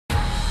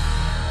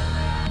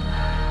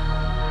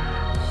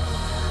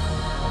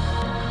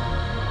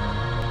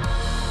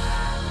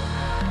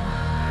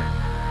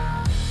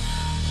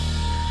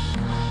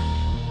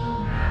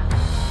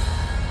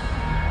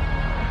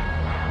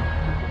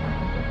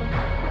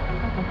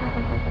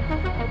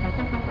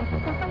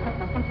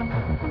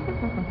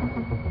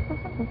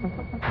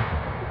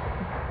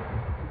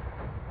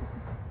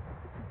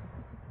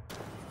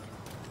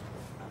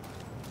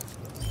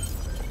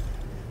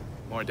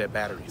more dead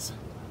batteries.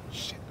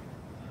 Shit.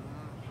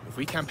 If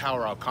we can't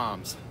power our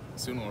comms,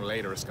 sooner or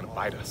later it's gonna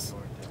bite us.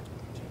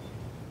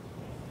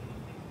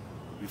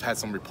 We've had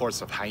some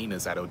reports of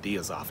hyenas at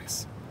Odia's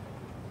office.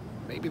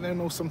 Maybe they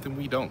know something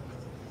we don't.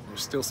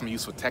 There's still some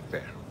useful tech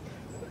there.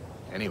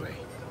 Anyway,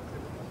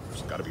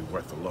 it's gotta be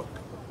worth a look.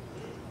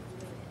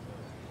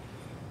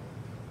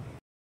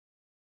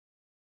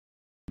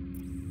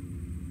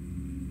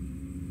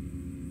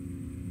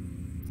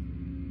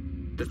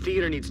 The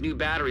theater needs new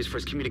batteries for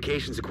its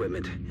communications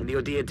equipment, and the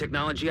Odia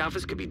Technology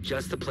Office could be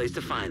just the place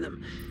to find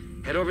them.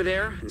 Head over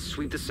there and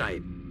sweep the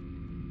site.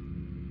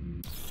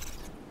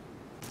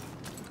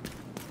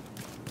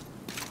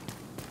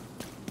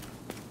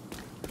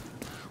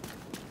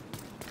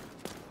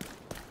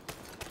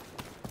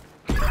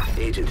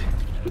 Agent,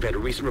 we've had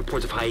recent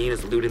reports of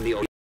hyenas looting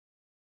the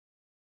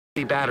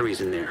Odia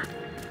batteries in there.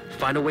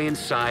 Find a way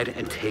inside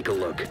and take a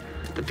look.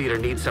 The theater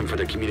needs some for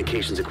their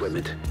communications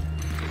equipment.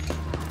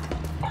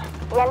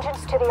 The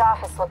entrance to the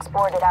office looks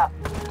boarded up.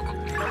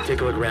 Take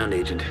a look around,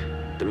 Agent.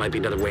 There might be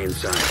another way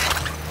inside.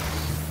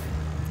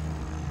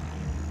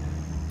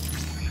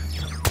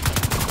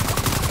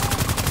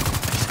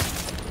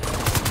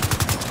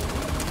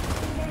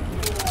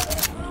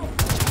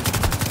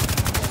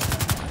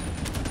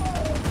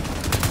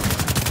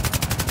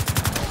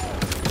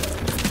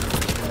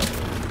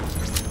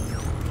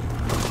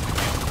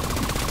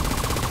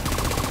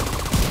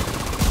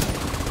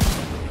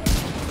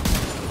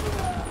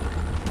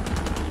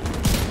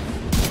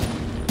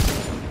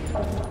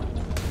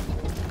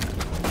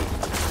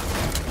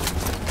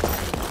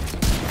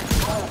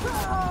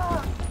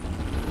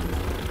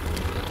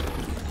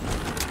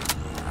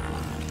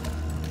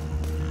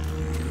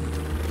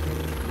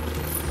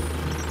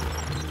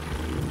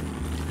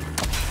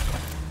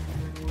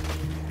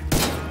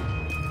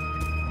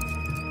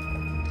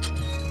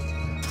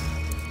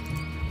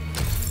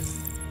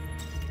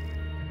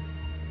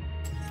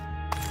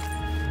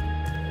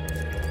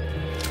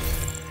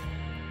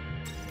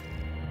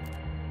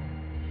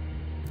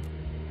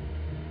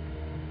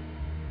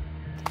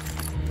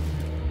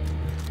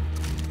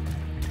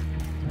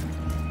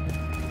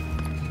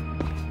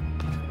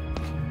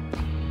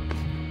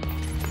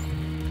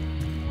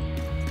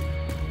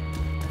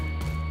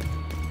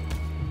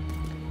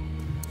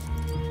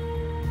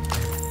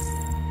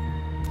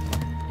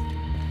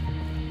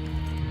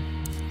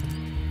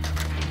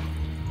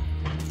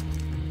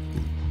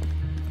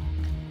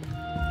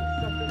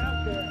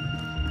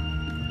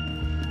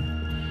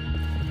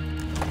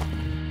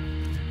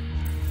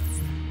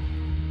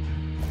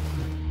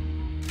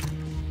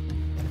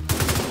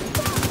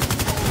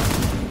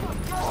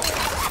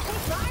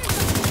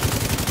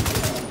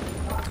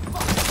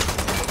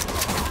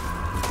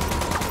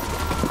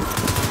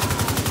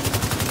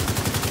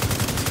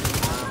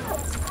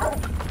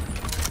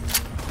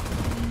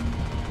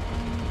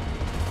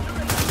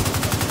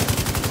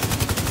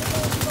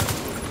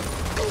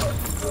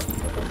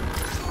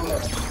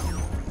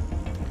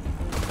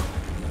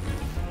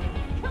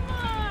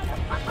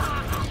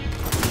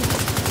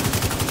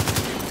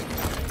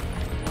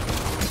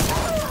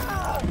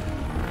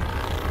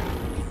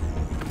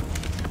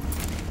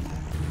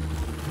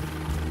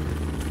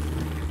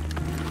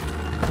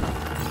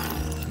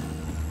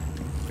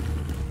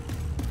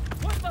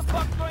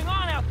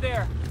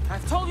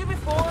 I've told you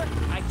before,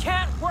 I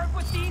can't work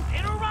with these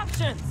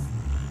interruptions!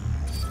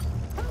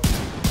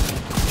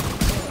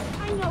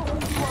 I know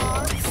who you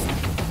are.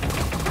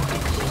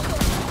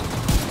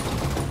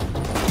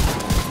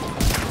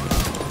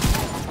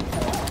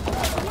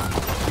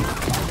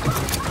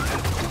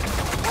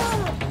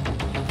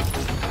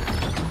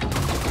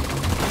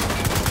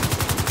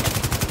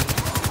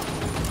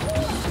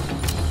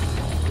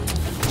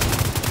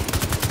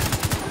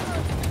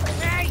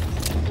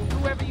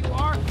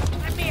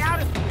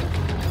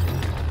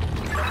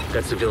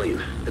 That civilian.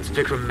 That's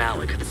Vikram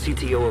Malik, the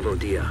CTO of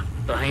Odia.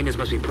 The hyenas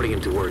must be putting him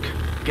to work.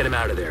 Get him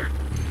out of there.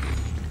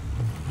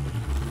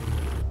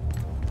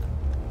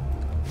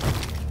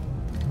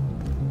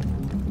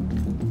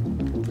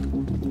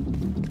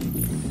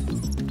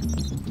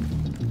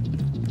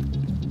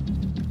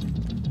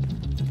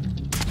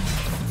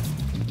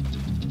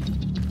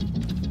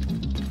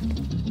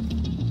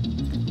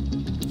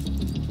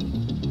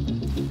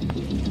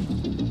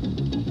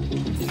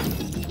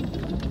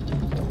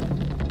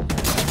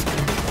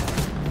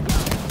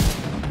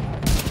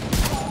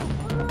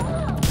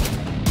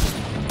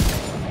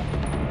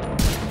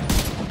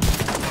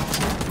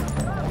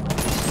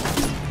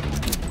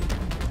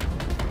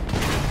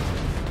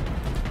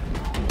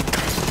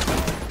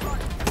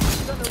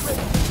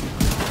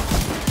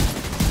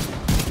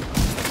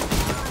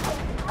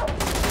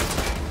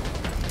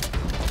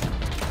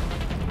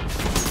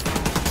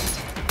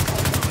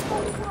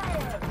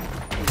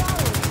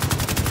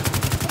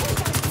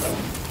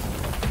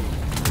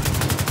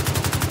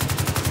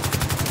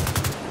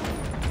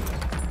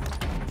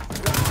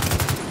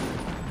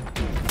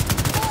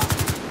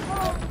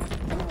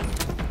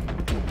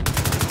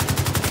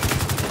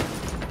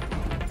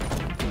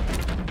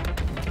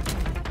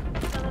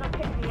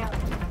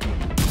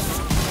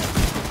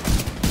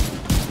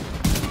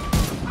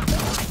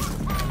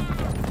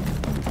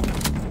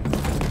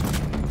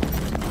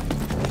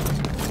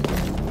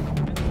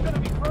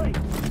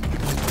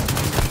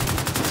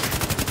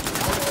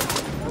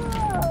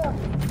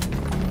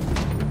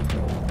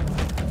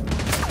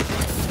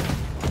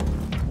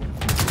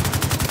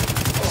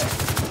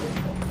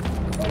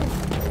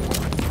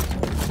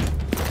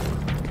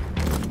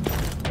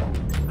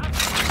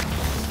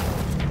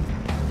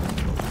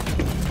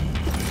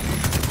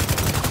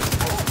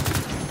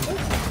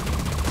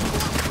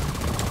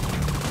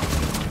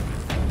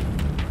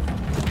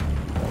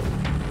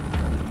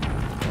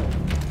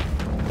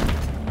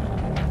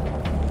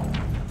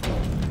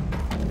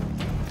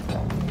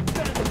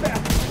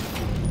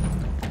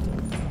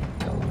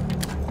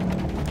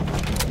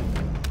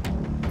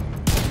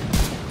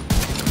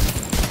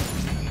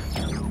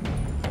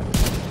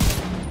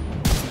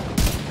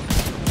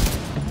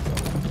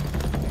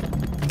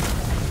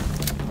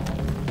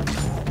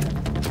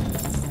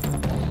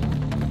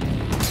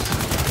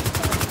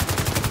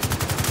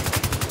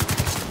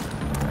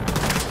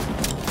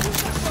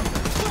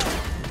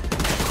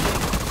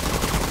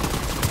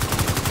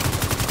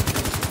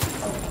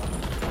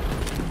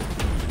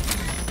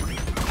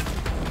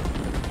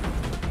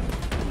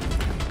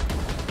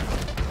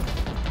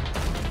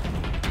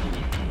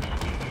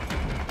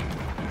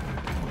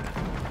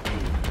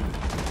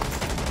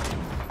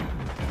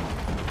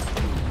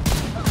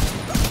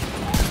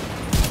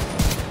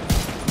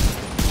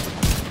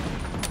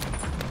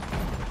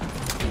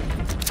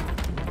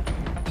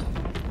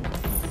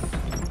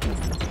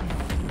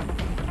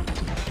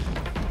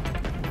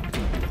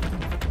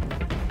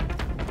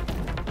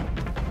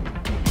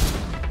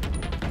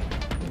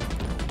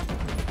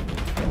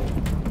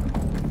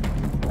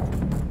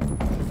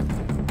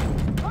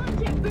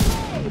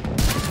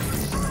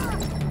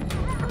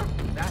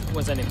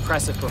 was an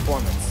impressive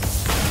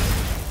performance.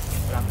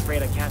 But I'm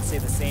afraid I can't say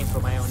the same for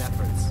my own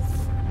efforts.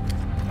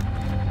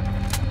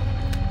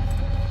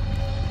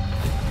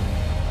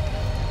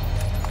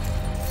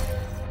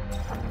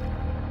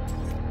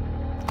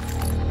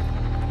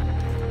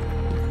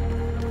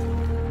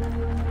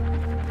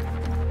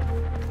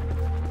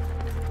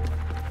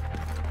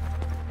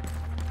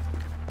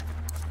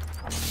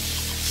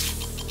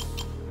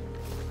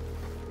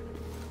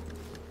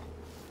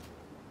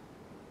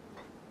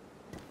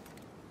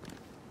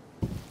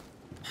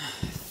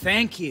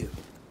 Thank you.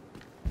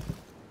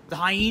 The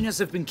hyenas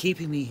have been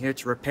keeping me here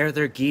to repair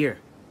their gear.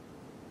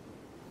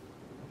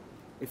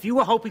 If you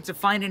were hoping to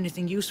find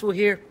anything useful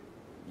here,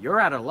 you're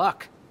out of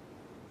luck.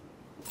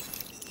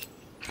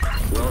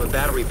 Well, the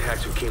battery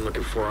packs we came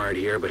looking for aren't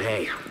here, but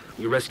hey,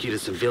 you rescued a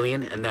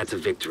civilian, and that's a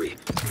victory.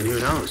 And who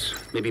knows?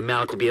 Maybe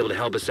Malik will be able to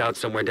help us out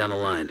somewhere down the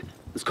line.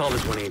 Let's call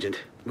this one, Agent.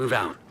 Move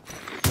out.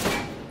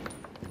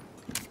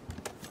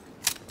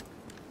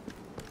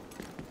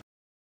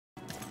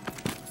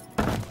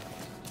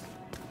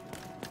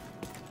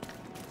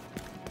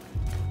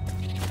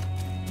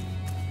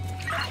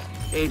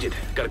 Agent,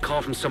 got a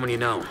call from someone you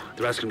know.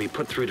 They're asking to be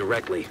put through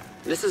directly.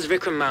 This is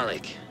Vikram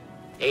Malik.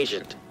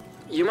 Agent,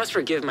 you must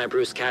forgive my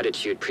brusque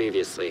attitude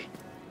previously.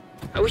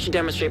 I wish to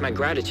demonstrate my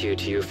gratitude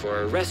to you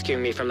for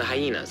rescuing me from the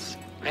hyenas.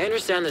 I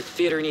understand the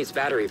theater needs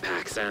battery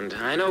packs, and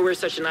I know where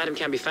such an item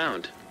can be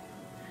found.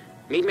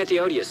 Meet me at the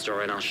Odia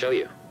store and I'll show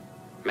you.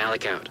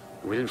 Malik out.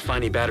 We didn't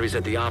find any batteries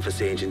at the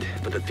office, Agent,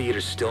 but the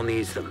theater still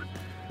needs them.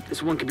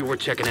 This one could be worth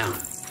checking out.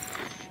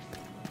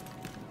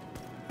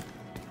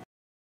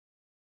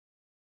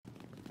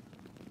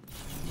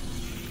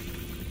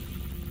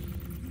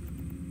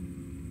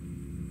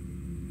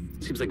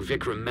 Seems like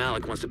Vikram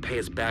Malik wants to pay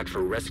us back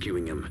for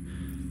rescuing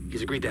him.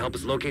 He's agreed to help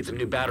us locate some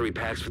new battery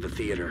packs for the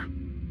theater.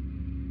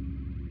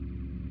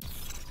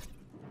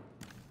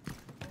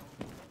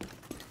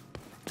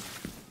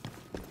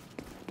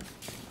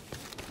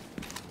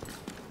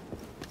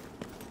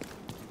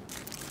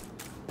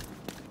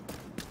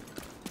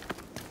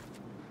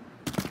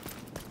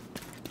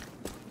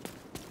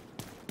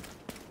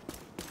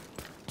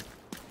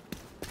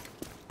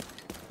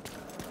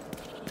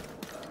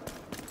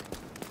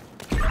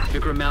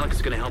 Vikram Malik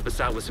is going to help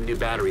us out with some new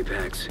battery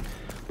packs.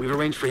 We've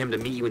arranged for him to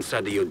meet you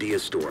inside the Odia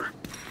store.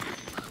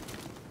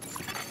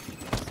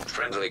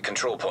 Friendly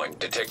control point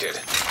detected.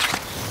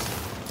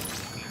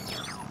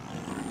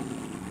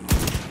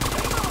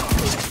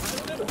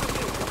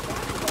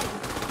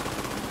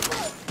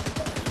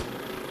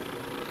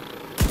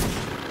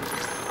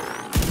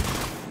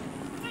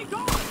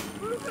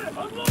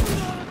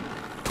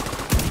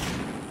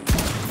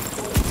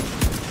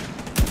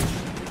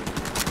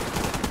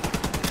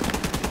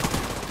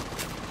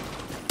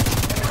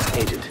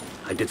 Agent,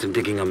 I did some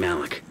digging on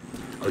Malik.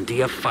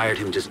 Odia fired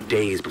him just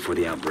days before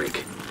the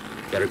outbreak.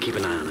 Better keep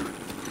an eye on him.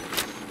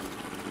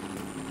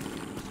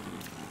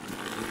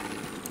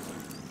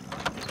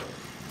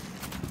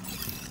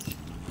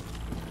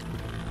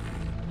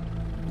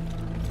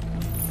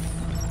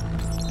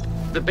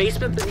 The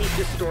basement beneath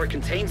this store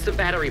contains the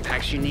battery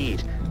packs you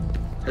need,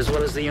 as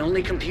well as the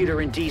only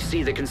computer in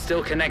DC that can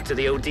still connect to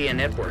the Odia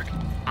network.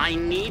 I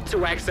need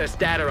to access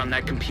data on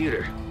that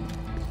computer.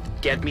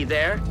 Get me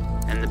there,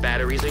 and the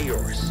batteries are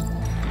yours.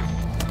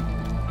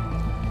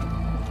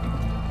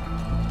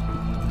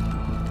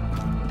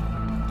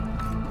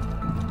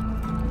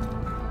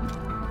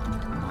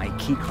 My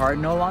keycard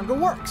no longer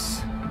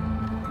works.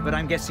 But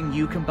I'm guessing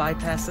you can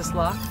bypass this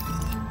lock?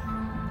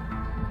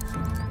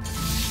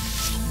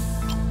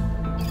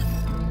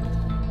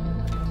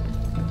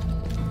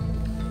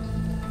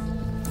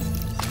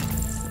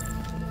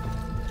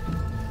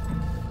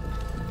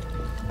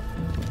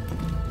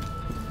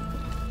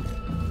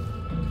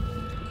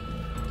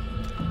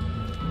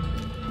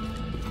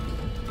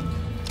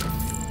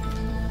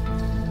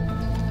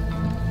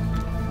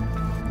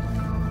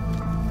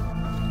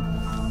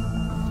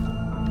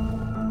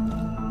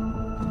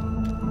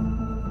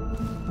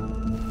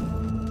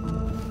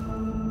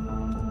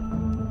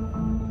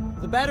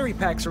 The battery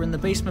packs are in the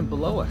basement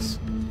below us.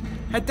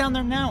 Head down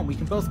there now and we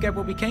can both get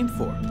what we came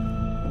for.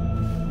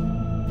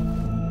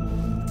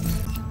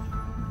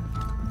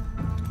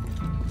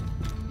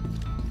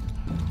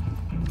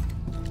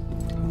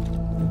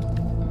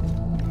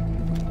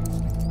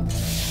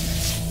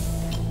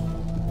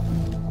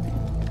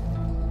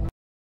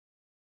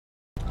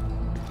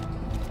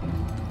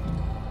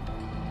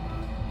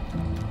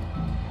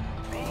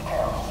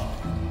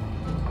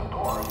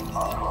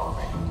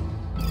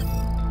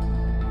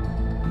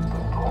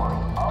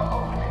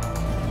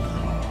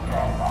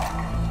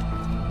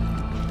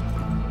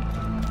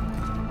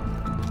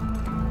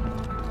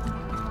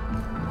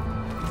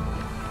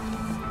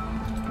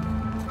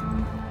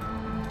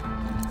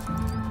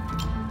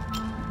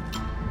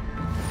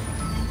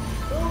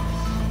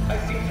 I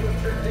seem to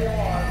have tripped the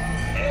alarm.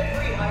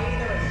 Every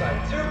hyena inside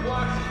 2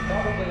 blocks is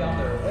probably on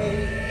their way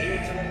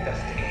here to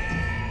investigate.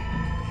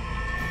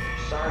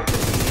 Sorry to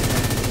see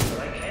you,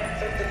 but I can't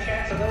take the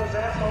chance of those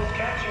assholes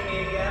catching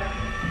me again.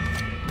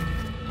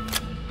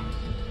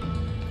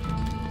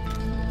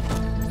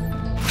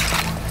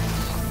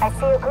 I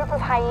see a group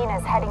of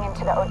hyenas heading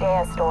into the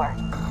Oddity store.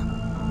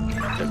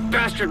 That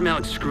bastard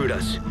Malik screwed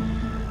us.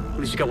 At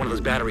least you got one of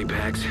those battery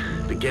packs,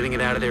 but getting it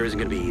out of there isn't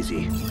gonna be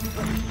easy.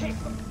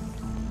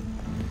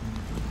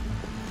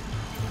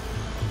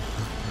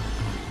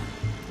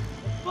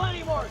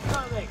 Plenty more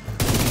coming!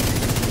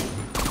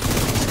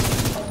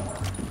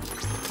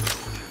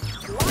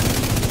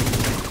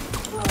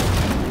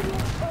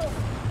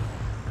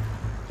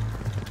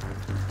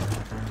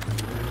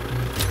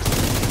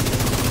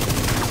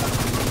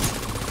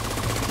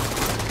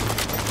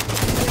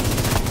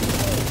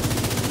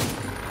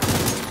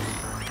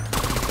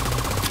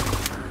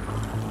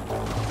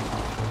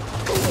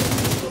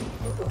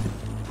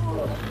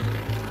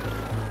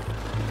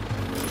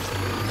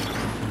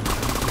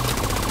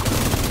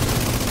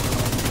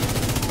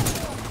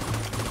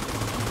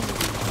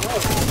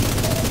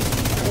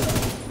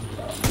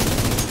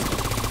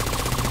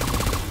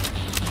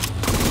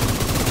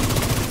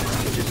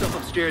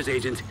 Upstairs,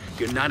 Agent.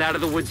 You're not out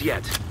of the woods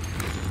yet.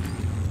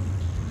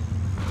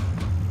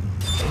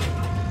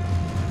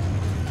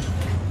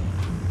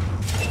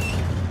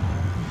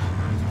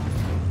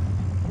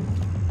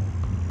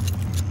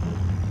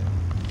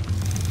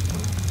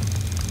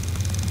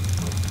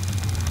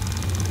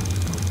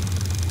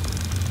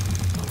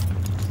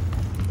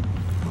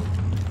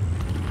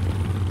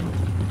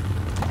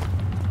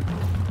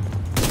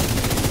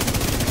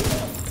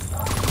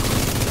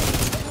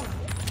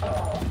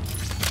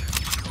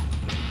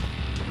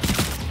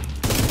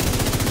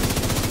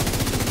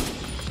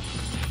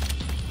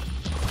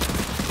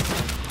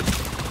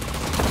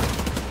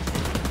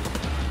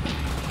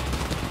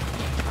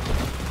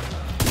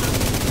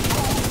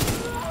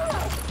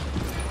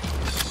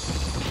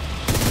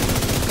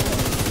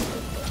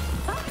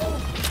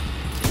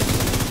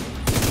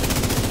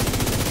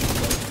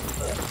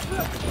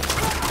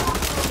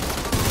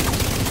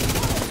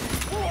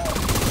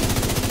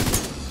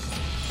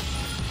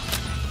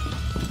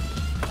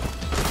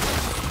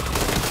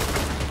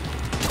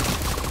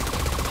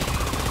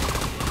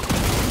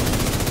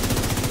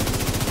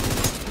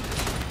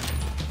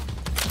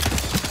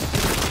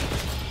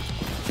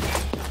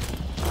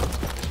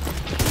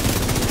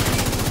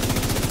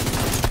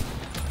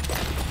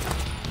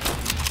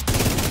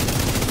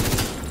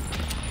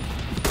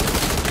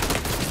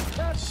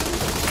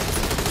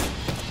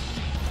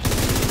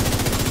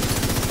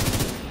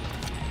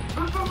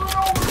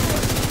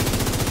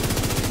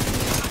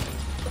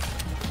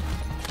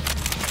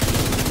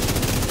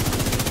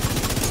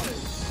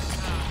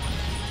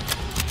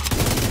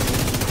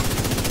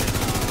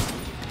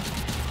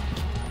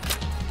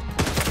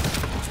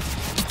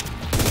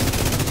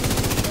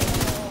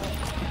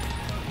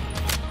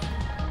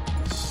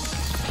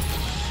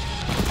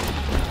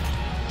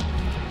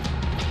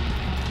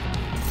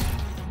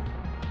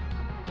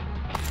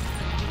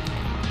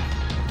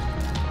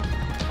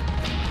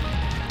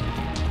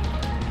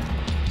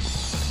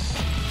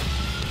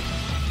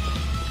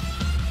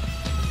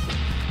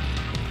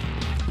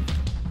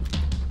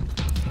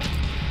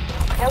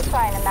 No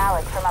sign of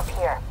Malik from up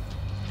here.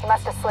 He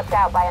must have slipped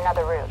out by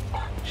another route.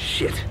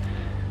 Shit.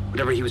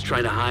 Whatever he was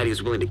trying to hide, he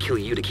was willing to kill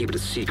you to keep it a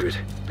secret.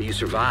 But you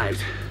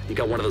survived. You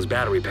got one of those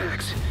battery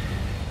packs.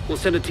 We'll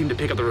send a team to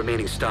pick up the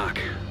remaining stock.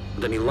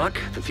 With any luck,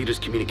 the theater's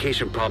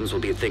communication problems will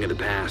be a thing of the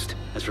past.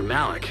 As for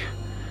Malik,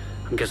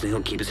 I'm guessing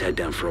he'll keep his head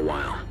down for a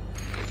while.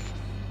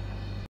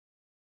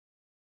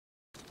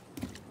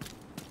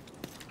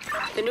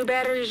 The new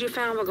batteries you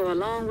found will go a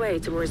long way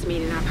towards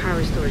meeting our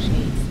power storage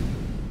needs.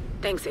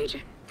 Thanks,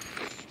 Agent.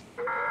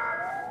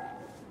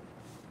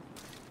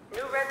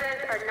 New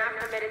residents are not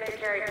permitted to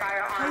carry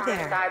firearms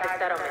inside the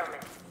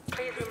settlement.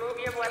 Please remove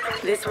your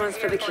weapons. This one's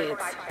for the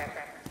kids.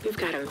 We've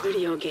got a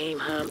video game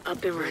hub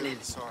up and running.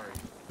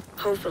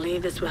 Hopefully,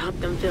 this will help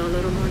them feel a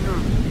little more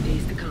normal in the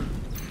days to come.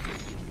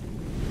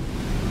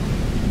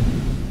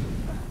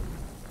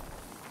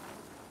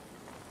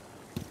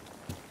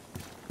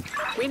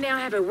 We now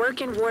have a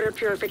working water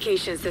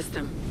purification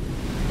system.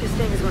 This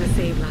thing is going to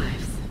save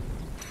lives.